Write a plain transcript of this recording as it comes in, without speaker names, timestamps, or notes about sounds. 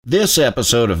This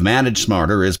episode of Manage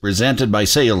Smarter is presented by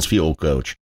Sales Fuel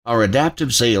Coach, our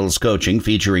adaptive sales coaching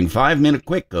featuring 5-minute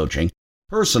quick coaching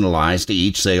personalized to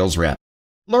each sales rep.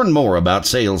 Learn more about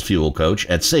Sales Fuel Coach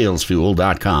at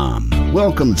salesfuel.com.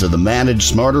 Welcome to the Manage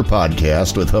Smarter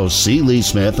podcast with hosts C. Lee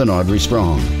Smith and Audrey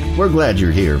Strong. We're glad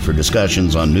you're here for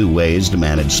discussions on new ways to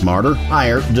manage smarter,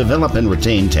 hire, develop and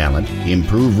retain talent,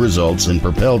 improve results, and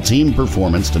propel team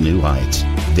performance to new heights.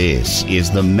 This is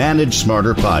the Manage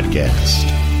Smarter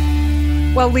podcast.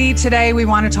 Well, Lee, today we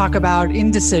want to talk about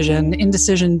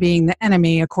indecision being the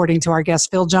enemy, according to our guest,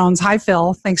 Phil Jones. Hi,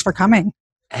 Phil. Thanks for coming.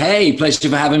 Hey, pleasure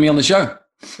for having me on the show.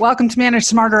 Welcome to Manage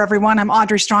Smarter, everyone. I'm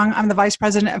Audrey Strong. I'm the Vice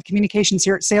President of Communications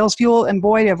here at Sales Fuel. And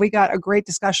boy, have we got a great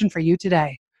discussion for you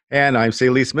today. And I'm C.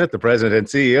 Lee Smith, the President and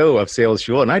CEO of Sales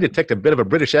Fuel. And I detect a bit of a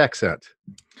British accent.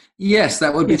 Yes,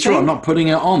 that would be true. I'm not putting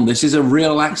it on. This is a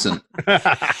real accent.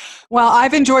 Well,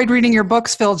 I've enjoyed reading your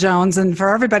books, Phil Jones. And for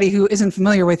everybody who isn't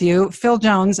familiar with you, Phil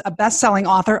Jones, a best-selling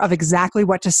author of Exactly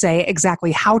What to Say,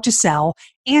 Exactly How to Sell,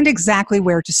 and Exactly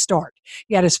Where to Start.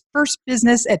 He had his first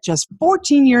business at just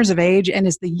 14 years of age and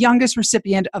is the youngest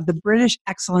recipient of the British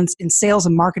Excellence in Sales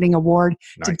and Marketing Award.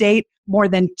 Nice. To date, more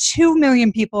than 2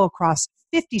 million people across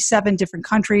 57 different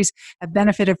countries have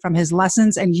benefited from his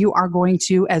lessons, and you are going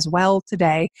to as well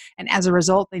today. And as a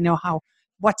result, they know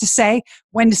what to say,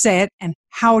 when to say it, and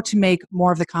how to make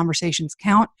more of the conversations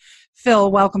count.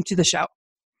 Phil, welcome to the show.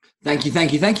 Thank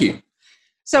you.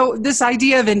 So this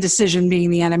idea of indecision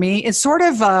being the enemy, it sort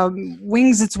of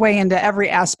wings its way into every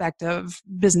aspect of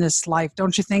business life,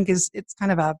 don't you think? It's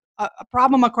kind of a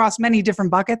problem across many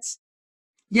different buckets?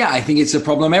 Yeah, I think it's a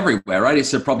problem everywhere, right?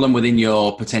 It's a problem within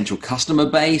your potential customer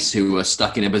base who are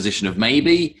stuck in a position of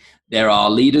maybe. There are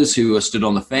leaders who are stood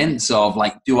on the fence of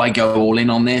like, do I go all in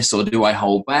on this or do I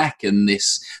hold back? And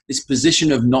this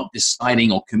position of not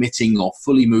deciding or committing or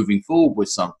fully moving forward with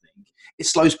something, it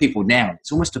slows people down.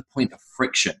 It's almost a point of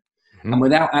friction. Mm-hmm. And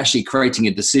without actually creating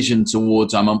a decision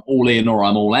towards I'm all in or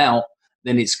I'm all out,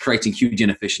 then it's creating huge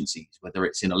inefficiencies, whether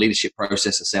it's in a leadership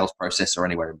process, a sales process, or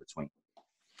anywhere in between.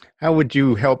 How would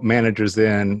you help managers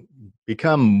then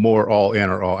become more all in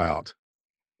or all out?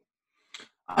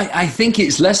 I think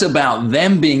it's less about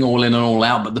them being all in and all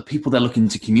out, but the people they're looking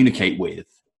to communicate with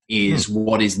is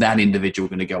what is that individual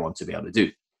going to go on to be able to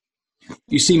do.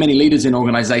 You see many leaders in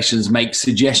organizations make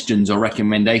suggestions or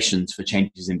recommendations for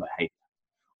changes in behavior,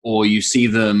 or you see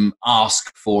them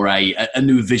ask for a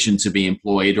new vision to be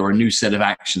employed or a new set of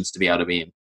actions to be able to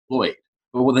be employed.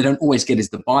 But what they don't always get is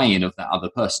the buy-in of that other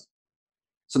person.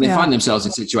 So they find themselves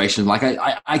in situations like,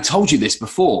 I told you this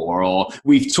before, or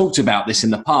we've talked about this in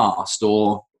the past,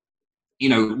 or,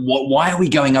 why are we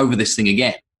going over this thing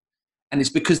again? And it's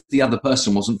because the other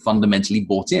person wasn't fundamentally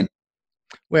bought in.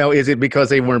 Well, is it because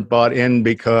they weren't bought in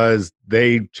because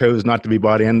they chose not to be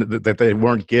bought in, that they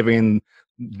weren't given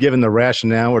the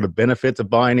rationale or the benefits of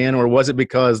buying in, or was it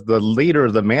because the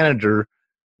leader, the manager,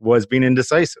 was being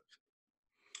indecisive?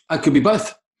 It could be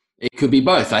both. It could be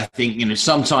both. I think,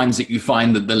 sometimes that you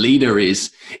find that the leader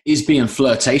is being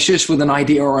flirtatious with an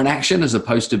idea or an action as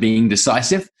opposed to being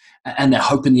decisive, and they're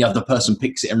hoping the other person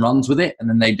picks it and runs with it, and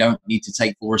then they don't need to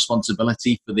take full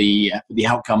responsibility for the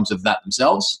outcomes of that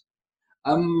themselves.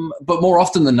 But more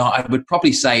often than not, I would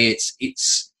probably say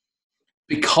it's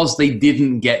because they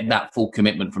didn't get that full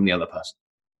commitment from the other person.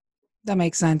 That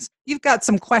makes sense. You've got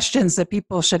some questions that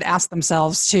people should ask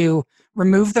themselves to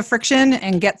remove the friction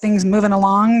and get things moving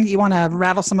along. You want to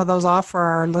rattle some of those off for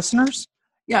our listeners?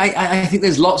 Yeah, I think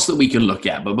there's lots that we can look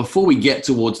at. But before we get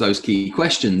towards those key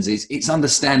questions, it's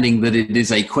understanding that it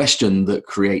is a question that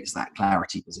creates that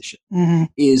clarity position. Mm-hmm.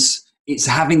 It's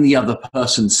having the other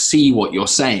person see what you're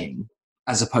saying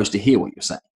as opposed to hear what you're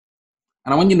saying.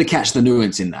 And I want you to catch the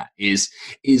nuance in that is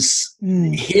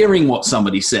hearing what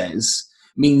somebody says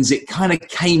means it kind of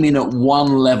came in at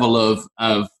one level of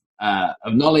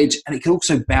knowledge, and it can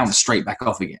also bounce straight back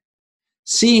off again.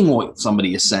 Seeing what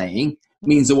somebody is saying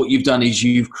means that what you've done is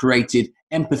you've created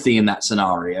empathy in that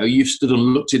scenario. You've stood and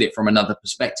looked at it from another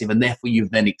perspective, and therefore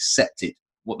you've then accepted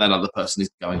what that other person is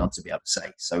going on to be able to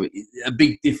say. So a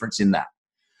big difference in that.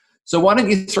 So why don't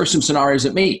you throw some scenarios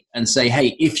at me and say,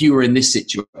 hey, if you were in this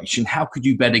situation, how could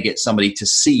you better get somebody to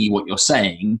see what you're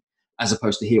saying as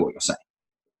opposed to hear what you're saying?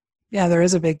 Yeah, there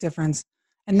is a big difference.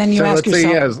 And then you ask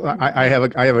yourself. I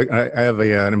have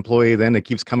an employee then that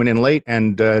keeps coming in late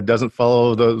and doesn't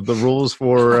follow the rules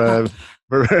for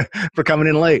coming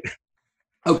in late.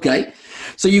 Okay,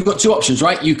 so you've got two options,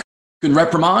 right? You can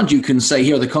reprimand, you can say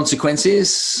here are the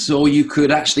consequences, or you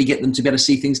could actually get them to be able to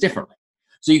see things differently.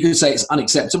 So you could say it's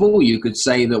unacceptable. You could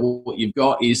say that what you've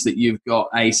got is that you've got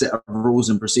a set of rules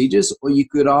and procedures, or you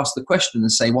could ask the question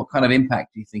and say, what kind of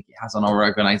impact do you think it has on our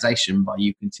organization by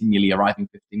you continually arriving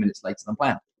 15 minutes later than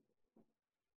planned?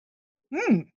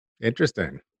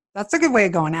 Interesting. That's a good way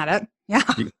of going at it. Yeah.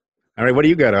 All right. What do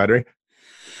you got, Audrey?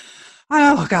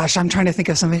 Oh gosh, I'm trying to think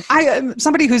of something. I'm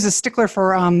somebody who's a stickler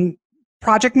for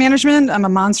project management. I'm a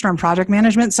monster in project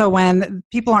management. So when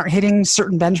people aren't hitting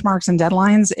certain benchmarks and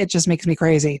deadlines, it just makes me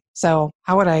crazy. So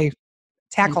how would I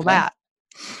tackle that?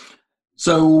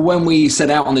 So when we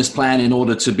set out on this plan in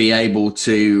order to be able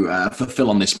to fulfill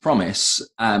on this promise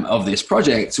of this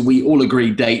project, we all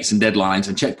agreed dates and deadlines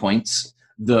and checkpoints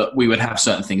that we would have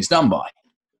certain things done by.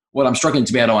 What I'm struggling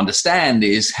to be able to understand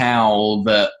is how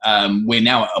we're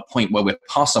now at a point where we're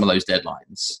past some of those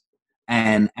deadlines.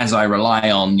 And as I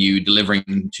rely on you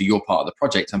delivering to your part of the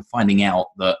project, I'm finding out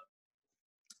that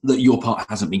your part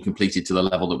hasn't been completed to the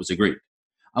level that was agreed.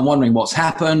 I'm wondering what's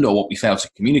happened or what we failed to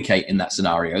communicate in that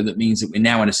scenario that means that we're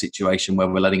now in a situation where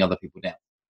we're letting other people down.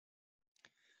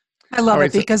 I love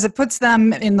it because it puts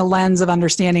them in the lens of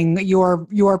understanding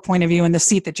your point of view in the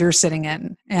seat that you're sitting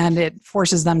in, and it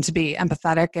forces them to be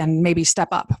empathetic and maybe step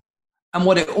up. And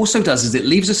what it also does is it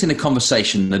leaves us in a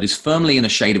conversation that is firmly in a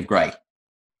shade of gray.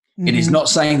 Mm-hmm. It is not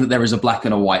saying that there is a black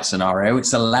and a white scenario.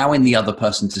 It's allowing the other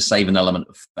person to save an element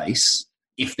of face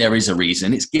if there is a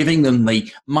reason. It's giving them the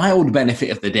mild benefit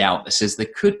of the doubt that says there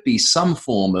could be some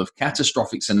form of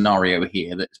catastrophic scenario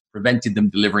here that's prevented them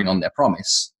delivering on their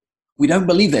promise. We don't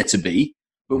believe there to be,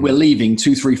 but we're leaving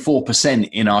 2, 3, 4%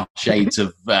 in our shades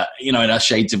of, in our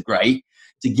shades of gray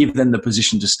to give them the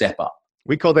position to step up.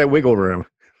 We call that wiggle room.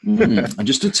 And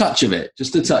just a touch of it,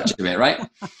 right?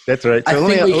 That's right. So I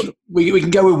think we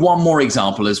can go with one more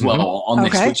example as well on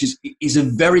this, which is a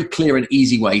very clear and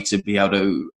easy way to be able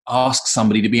to ask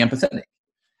somebody to be empathetic.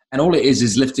 And all it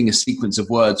is lifting a sequence of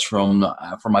words from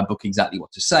my book, Exactly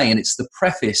What to Say. And it's the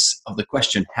preface of the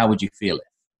question, how would you feel it?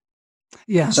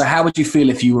 Yes. So how would you feel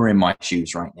if you were in my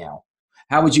shoes right now?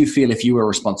 How would you feel if you were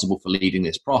responsible for leading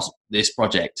this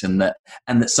project and that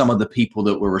some of the people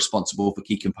that were responsible for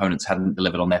key components hadn't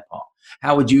delivered on their part?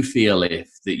 How would you feel if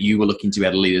that you were looking to be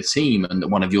able to lead a team and that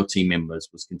one of your team members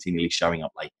was continually showing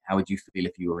up late? How would you feel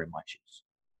if you were in my shoes?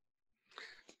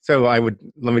 So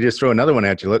let me just throw another one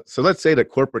at you. Let's say that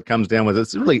corporate comes down with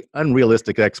this really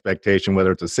unrealistic expectation,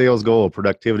 whether it's a sales goal, a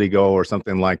productivity goal, or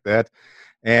something like that.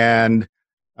 And,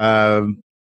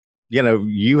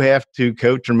 you have to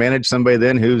coach or manage somebody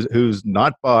then who's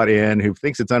not bought in, who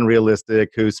thinks it's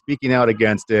unrealistic, who's speaking out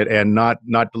against it, and not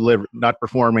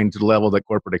performing to the level that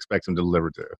corporate expects them to deliver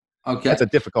to. Okay, that's a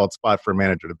difficult spot for a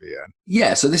manager to be in.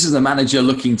 Yeah, so this is the manager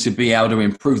looking to be able to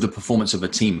improve the performance of a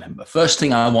team member. First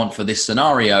thing I want for this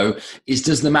scenario is,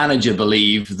 does the manager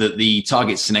believe that the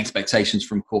targets and expectations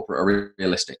from corporate are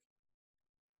realistic?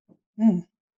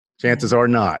 Chances are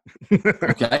not.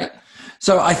 Okay.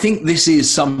 So I think this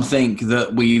is something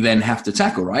that we then have to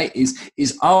tackle, right?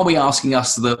 Is are we asking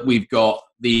us that we've got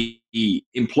the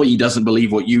employee doesn't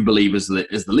believe what you believe as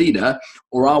the leader,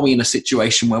 or are we in a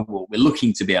situation where what we're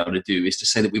looking to be able to do is to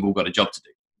say that we've all got a job to do?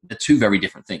 They're two very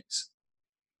different things.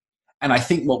 And I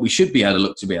think what we should be able to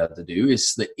look to be able to do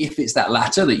is that if it's that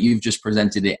latter that you've just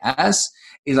presented it as,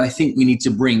 is I think we need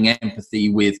to bring empathy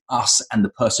with us and the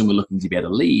person we're looking to be able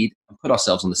to lead and put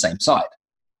ourselves on the same side.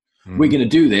 We're going to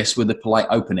do this with a polite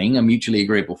opening, a mutually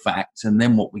agreeable fact, and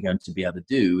then what we're going to be able to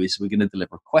do is we're going to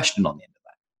deliver a question on the end of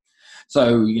that.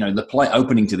 So, the polite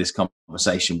opening to this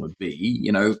conversation would be,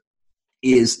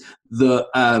 is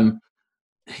the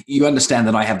you understand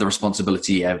that I have the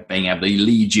responsibility of being able to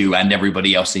lead you and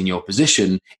everybody else in your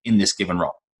position in this given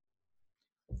role.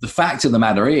 The fact of the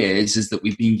matter is that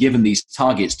we've been given these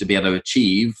targets to be able to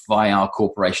achieve via our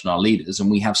corporation, our leaders, and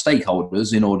we have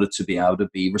stakeholders in order to be able to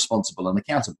be responsible and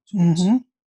accountable to us.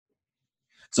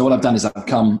 So what I've done is I've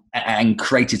come and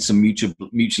created some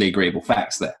mutually agreeable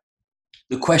facts there.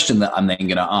 The question that I'm then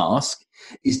going to ask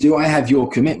is, do I have your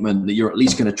commitment that you're at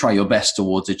least going to try your best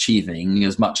towards achieving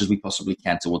as much as we possibly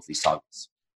can towards these targets?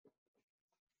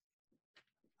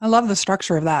 I love the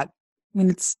structure of that. I mean,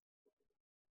 it's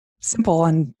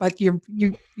simple, but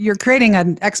you're creating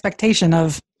an expectation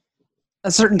of a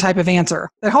certain type of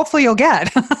answer that hopefully you'll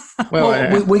get.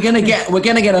 Well, we're going to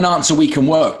get an answer we can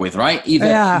work with, right? Either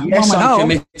yes, I'm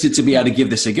committed to be able to give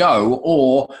this a go,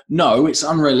 or no, it's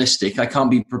unrealistic. I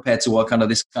can't be prepared to work under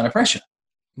this kind of pressure.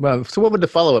 Well, so what would the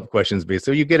follow-up questions be?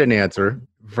 So you get an answer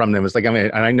from them. It's like,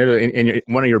 I know in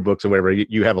one of your books or whatever,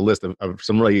 you have a list of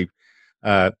some really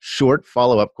short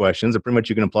follow-up questions that pretty much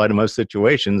you can apply to most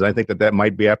situations. I think that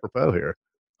might be apropos here.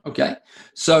 Okay.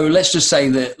 So let's just say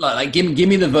that, give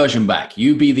me the version back.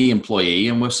 You be the employee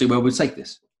and we'll see where we take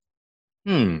this.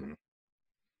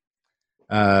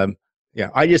 Yeah,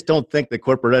 I just don't think the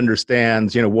corporate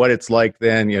understands, what it's like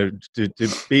then, to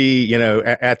be,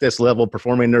 at this level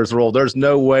performing this role. There's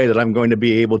no way that I'm going to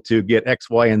be able to get X,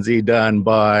 Y, and Z done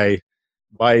by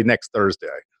next Thursday.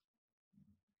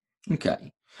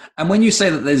 Okay. And when you say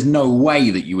that there's no way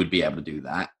that you would be able to do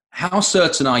that, how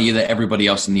certain are you that everybody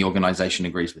else in the organization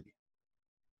agrees with you?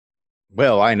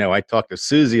 Well, I know I talked to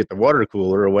Susie at the water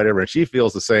cooler or whatever, and she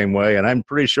feels the same way. And I'm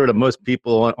pretty sure that most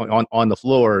people on the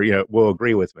floor, will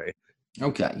agree with me.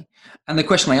 Okay. And the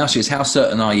question I ask you is, how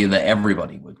certain are you that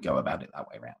everybody would go about it that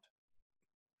way around?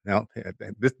 Now,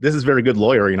 this is very good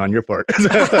lawyering on your part.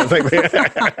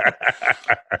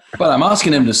 But I'm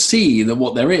asking them to see that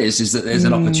what there is that there's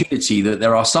an opportunity, that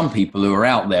there are some people who are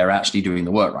out there actually doing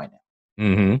the work right now.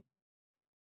 Mm-hmm.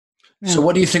 Yeah. So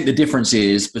what do you think the difference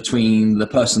is between the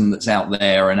person that's out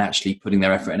there and actually putting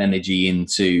their effort and energy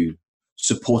into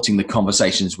supporting the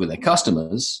conversations with their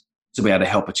customers to be able to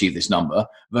help achieve this number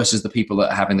versus the people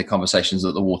that are having the conversations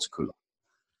at the water cooler?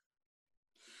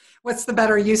 What's the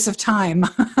better use of time?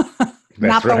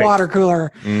 Not the water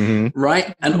cooler. Mm-hmm.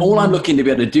 Right? And all I'm looking to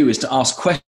be able to do is to ask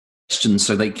questions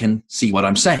so they can see what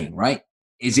I'm saying, right?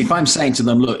 Is if I'm saying to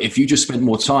them, look, if you just spent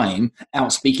more time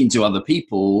out speaking to other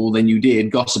people than you did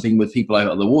gossiping with people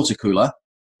out at the water cooler,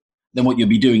 then what you'll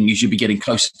be doing is you'll be getting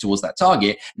closer towards that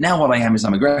target. Now what I am is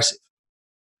I'm aggressive.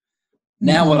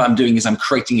 Now what I'm doing is I'm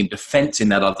creating a defense in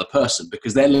that other person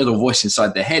because their little voice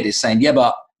inside their head is saying, yeah,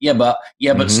 but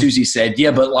Susie said,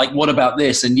 yeah, but like, what about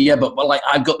this? And yeah, but like,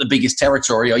 I've got the biggest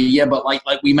territory, or yeah, but like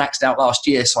we maxed out last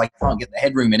year, so I can't get the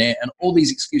headroom in it. And all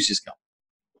these excuses come.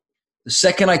 The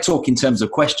second I talk in terms of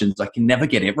questions, I can never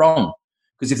get it wrong.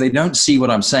 Because if they don't see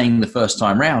what I'm saying the first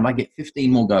time round, I get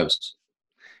 15 more goes.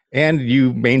 And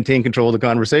you maintain control of the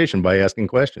conversation by asking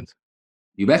questions.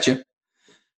 You betcha.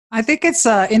 I think it's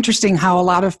interesting how a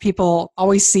lot of people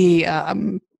always see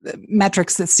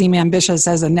metrics that seem ambitious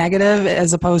as a negative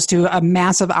as opposed to a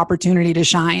massive opportunity to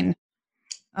shine.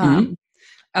 And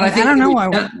I think I don't know why.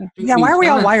 Why are we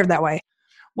all wired that way?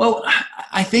 Well,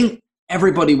 I think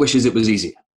everybody wishes it was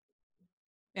easier.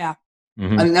 Yeah.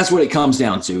 Mm-hmm. I think that's what it comes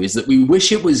down to, is that we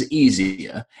wish it was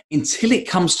easier until it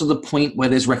comes to the point where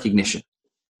there's recognition.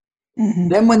 Mm-hmm.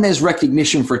 Then when there's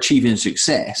recognition for achieving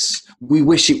success, we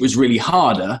wish it was really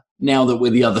harder now that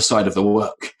we're the other side of the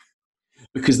work.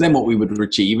 Because then what we would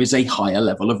achieve is a higher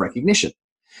level of recognition.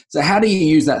 So how do you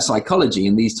use that psychology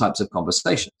in these types of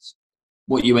conversations?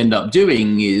 What you end up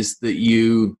doing is that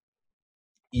you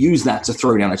use that to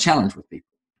throw down a challenge with people.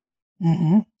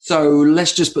 Mm-hmm. So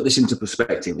let's just put this into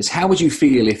perspective. Is how would you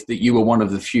feel if that you were one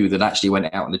of the few that actually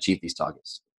went out and achieved these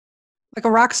targets? Like a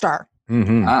rock star.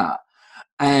 Mm-hmm.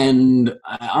 And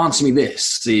answer me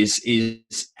this,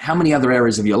 is how many other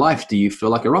areas of your life do you feel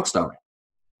like a rock star in?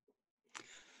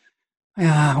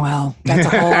 Yeah, well, that's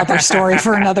a whole other story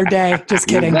for another day. Just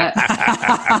kidding.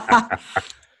 But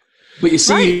you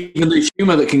see, right. Even the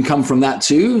humor that can come from that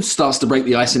too starts to break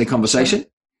the ice in a conversation.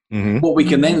 Mm-hmm. What we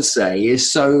can then say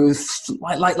is,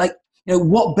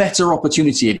 what better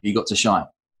opportunity have you got to shine?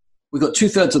 We've got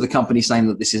 2/3 of the company saying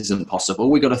that this isn't possible.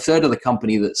 We've got 1/3 of the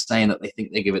company that's saying that they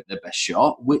think they give it their best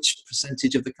shot. Which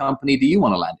percentage of the company do you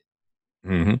want to land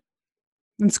in? Mm-hmm.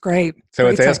 That's great. So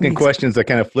great it's asking questions that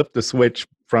kind of flip the switch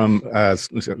from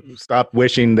stop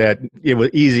wishing that it was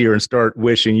easier and start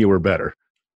wishing you were better.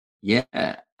 Yeah.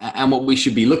 And what we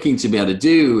should be looking to be able to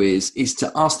do is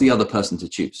to ask the other person to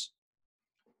choose.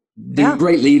 The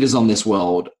great leaders on this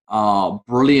world are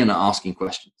brilliant at asking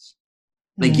questions.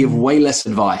 They give way less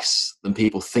advice than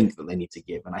people think that they need to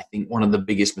give. And I think one of the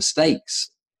biggest mistakes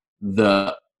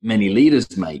that many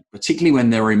leaders make, particularly when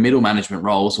they're in middle management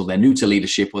roles or they're new to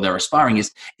leadership or they're aspiring,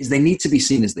 is they need to be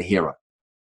seen as the hero.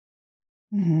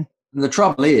 Mm-hmm. And the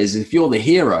trouble is, if you're the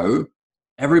hero,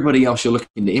 everybody else you're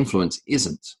looking to influence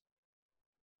isn't.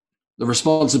 The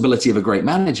responsibility of a great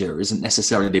manager isn't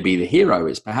necessarily to be the hero,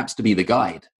 it's perhaps to be the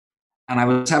guide. And I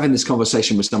was having this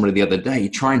conversation with somebody the other day,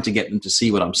 trying to get them to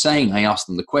see what I'm saying. I asked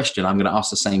them the question. I'm going to ask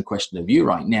the same question of you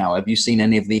right now. Have you seen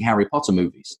any of the Harry Potter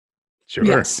movies? Sure.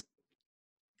 Yes.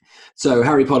 So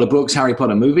Harry Potter books, Harry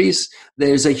Potter movies,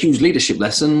 there's a huge leadership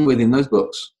lesson within those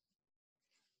books.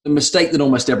 The mistake that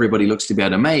almost everybody looks to be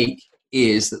able to make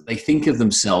is that they think of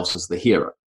themselves as the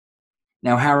hero.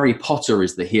 Now, Harry Potter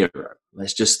is the hero.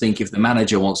 Let's just think if the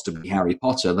manager wants to be Harry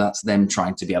Potter, that's them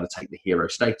trying to be able to take the hero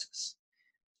status.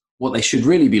 What they should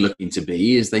really be looking to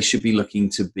be is they should be looking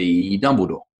to be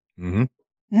Dumbledore. Mm-hmm.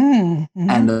 Mm-hmm.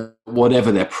 And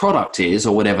whatever their product is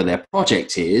or whatever their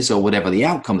project is or whatever the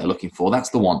outcome they're looking for, that's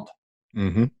the wand.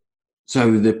 Mm-hmm.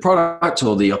 So the product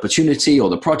or the opportunity or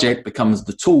the project becomes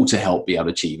the tool to help be able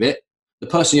to achieve it. The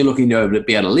person you're looking to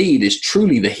be able to lead is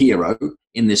truly the hero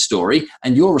in this story,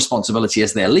 and your responsibility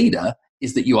as their leader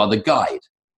is that you are the guide.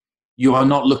 You are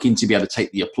not looking to be able to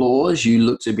take the applause. You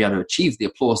look to be able to achieve the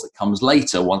applause that comes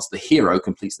later once the hero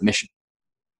completes the mission.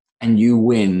 And you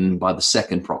win by the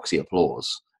second proxy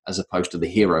applause as opposed to the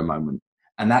hero moment.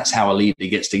 And that's how a leader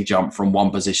gets to jump from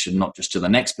one position, not just to the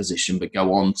next position, but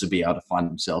go on to be able to find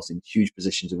themselves in huge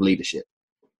positions of leadership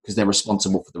because they're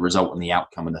responsible for the result and the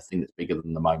outcome and the thing that's bigger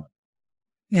than the moment.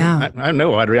 Yeah. I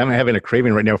know, Audrey. I'm having a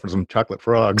craving right now for some chocolate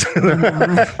frogs.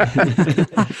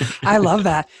 I love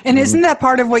that. And isn't that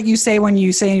part of what you say when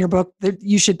you say in your book that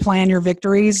you should plan your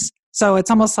victories? So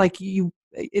it's almost like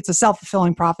it's a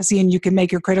self-fulfilling prophecy, and you can make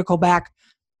your critical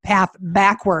path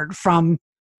backward from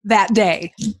that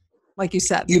day, like you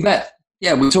said. You bet.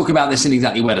 Yeah, we talk about this in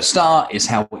Exactly Where to Start, is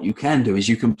how what you can do is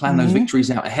you can plan those victories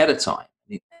out ahead of time.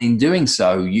 In doing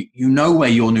so, you know where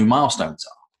your new milestones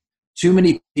are. Too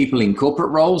many people in corporate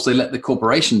roles, they let the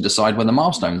corporation decide where the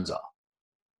milestones are.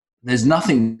 There's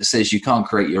nothing that says you can't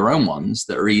create your own ones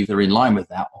that are either in line with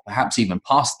that or perhaps even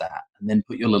past that, and then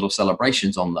put your little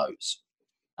celebrations on those.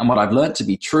 And what I've learned to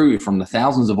be true from the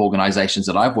thousands of organizations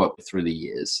that I've worked with through the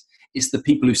years is the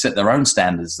people who set their own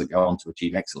standards that go on to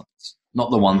achieve excellence,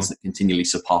 not the ones that continually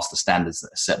surpass the standards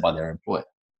that are set by their employer.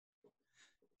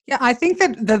 Yeah, I think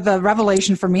that the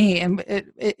revelation for me, and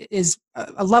it is,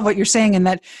 I love what you're saying, in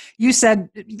that you said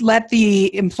let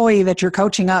the employee that you're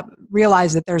coaching up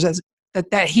realize that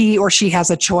that he or she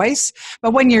has a choice.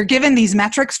 But when you're given these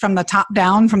metrics from the top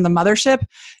down, from the mothership,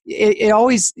 it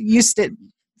always used to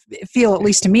feel, at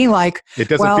least to me, like it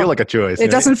doesn't feel like a choice.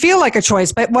 It doesn't feel like a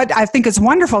choice. But what I think is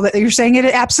wonderful that you're saying, it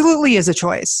absolutely is a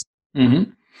choice.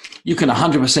 Mm-hmm. You can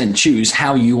 100% choose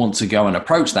how you want to go and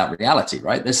approach that reality,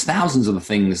 right? There's thousands of the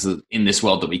things that in this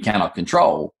world that we cannot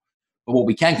control, but what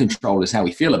we can control is how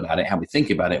we feel about it, how we think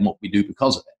about it, and what we do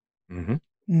because of it. Mm-hmm.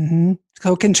 Mm-hmm.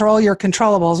 So control your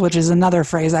controllables, which is another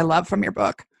phrase I love from your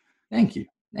book. Thank you.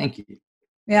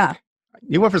 Yeah.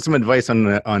 You offer some advice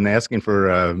on asking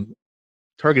for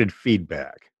targeted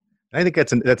feedback. I think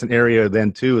that's an area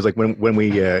then too, is like when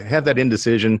we have that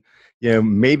indecision,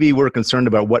 maybe we're concerned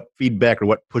about what feedback or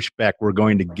what pushback we're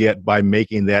going to get by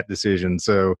making that decision.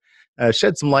 So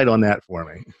shed some light on that for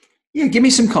me. Yeah, give me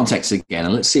some context again,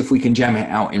 and let's see if we can jam it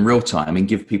out in real time and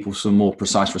give people some more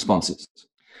precise responses.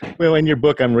 Well, in your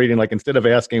book, I'm reading, like, instead of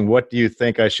asking, what do you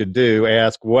think I should do,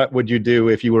 ask, what would you do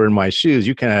if you were in my shoes?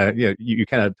 You kind of, you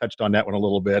kind of touched on that one a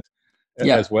little bit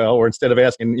as well. Or instead of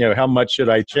asking, how much should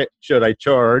I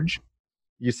charge?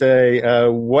 You say,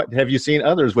 what have you seen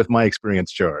others with my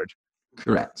experience charge?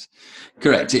 Correct.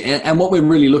 And what we're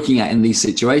really looking at in these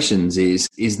situations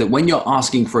is that when you're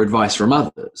asking for advice from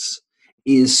others,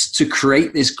 is to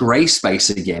create this gray space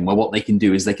again, where what they can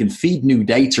do is they can feed new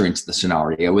data into the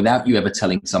scenario without you ever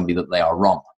telling somebody that they are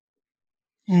wrong.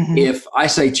 Mm-hmm. If I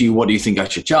say to you, what do you think I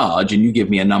should charge? And you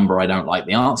give me a number I don't like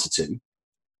the answer to,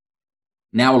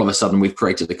 now all of a sudden we've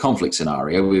created a conflict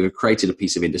scenario. We've created a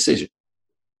piece of indecision.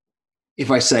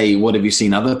 If I say, what have you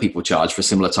seen other people charge for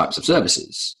similar types of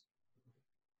services?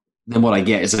 Then what I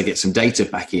get is I get some data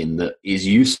back in that is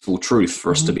useful truth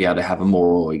for us to be able to have a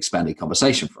more expanded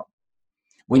conversation from.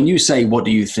 When you say, what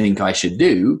do you think I should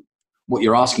do? What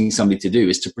you're asking somebody to do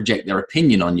is to project their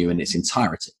opinion on you in its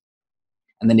entirety.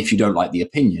 And then if you don't like the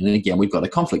opinion, and again, we've got a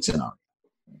conflict scenario.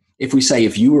 If we say,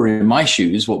 if you were in my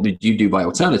shoes, what would you do by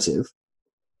alternative?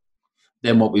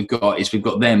 Then what we've got is we've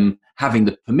got them having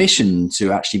the permission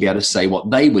to actually be able to say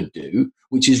what they would do,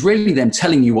 which is really them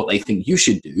telling you what they think you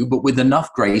should do, but with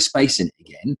enough gray space in it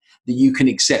again that you can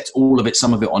accept all of it,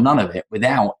 some of it, or none of it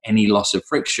without any loss of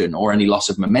friction or any loss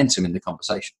of momentum in the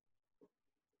conversation.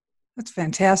 That's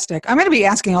fantastic. I'm going to be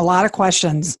asking a lot of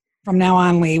questions from now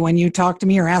on, Lee. When you talk to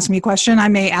me or ask me a question, I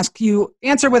may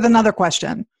answer with another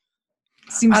question.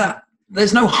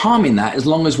 There's no harm in that, as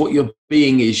long as what you're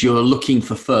being is you're looking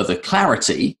for further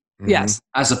clarity. Yes.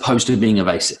 As opposed to being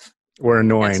evasive. Or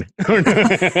annoying.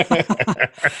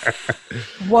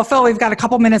 Well, Phil, we've got a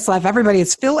couple minutes left. Everybody,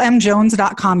 it's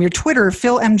philmjones.com. Your Twitter,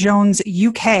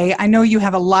 philmjonesuk. I know you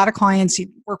have a lot of clients. You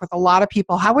work with a lot of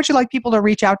people. How would you like people to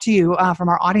reach out to you from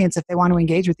our audience if they want to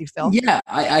engage with you, Phil? Yeah,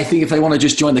 I think if they want to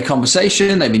just join the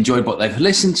conversation, they've enjoyed what they've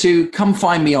listened to, come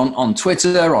find me on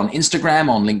Twitter, on Instagram,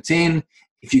 on LinkedIn.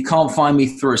 If you can't find me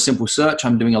through a simple search,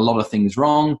 I'm doing a lot of things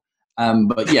wrong.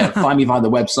 But yeah, find me via the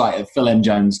website at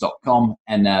philmjones.com.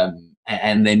 And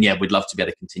then, we'd love to be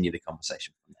able to continue the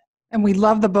conversation from there. And we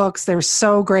love the books. They're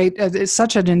so great. It's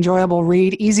such an enjoyable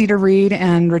read, easy to read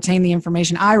and retain the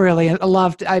information. I really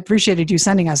loved, I appreciated you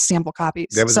sending us sample copies.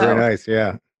 That was very nice.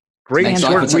 Yeah. Great Thanks,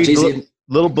 short read.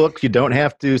 little books. You don't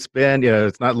have to spend.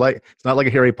 It's not like a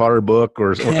Harry Potter book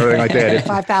or anything like that. It's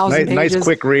 5,000 pages. Nice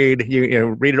quick read.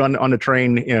 You read it on the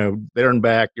train. There and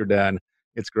back. You're done.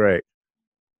 It's great.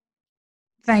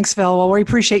 Thanks, Phil. Well, we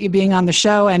appreciate you being on the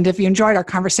show. And if you enjoyed our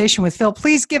conversation with Phil,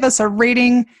 please give us a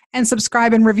rating and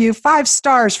subscribe and review. 5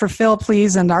 stars for Phil,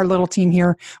 please, and our little team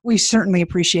here. We certainly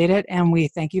appreciate it, and we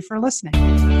thank you for listening.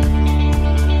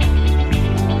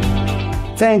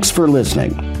 Thanks for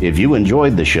listening. If you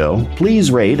enjoyed the show,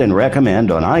 please rate and recommend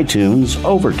on iTunes,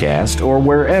 Overcast, or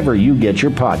wherever you get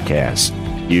your podcasts.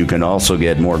 You can also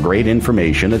get more great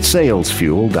information at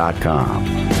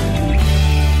salesfuel.com.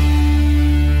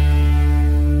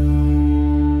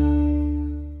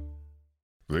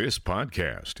 This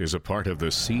podcast is a part of the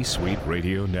C-Suite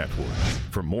Radio Network.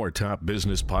 For more top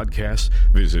business podcasts,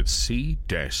 visit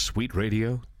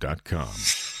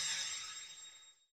c-suiteradio.com.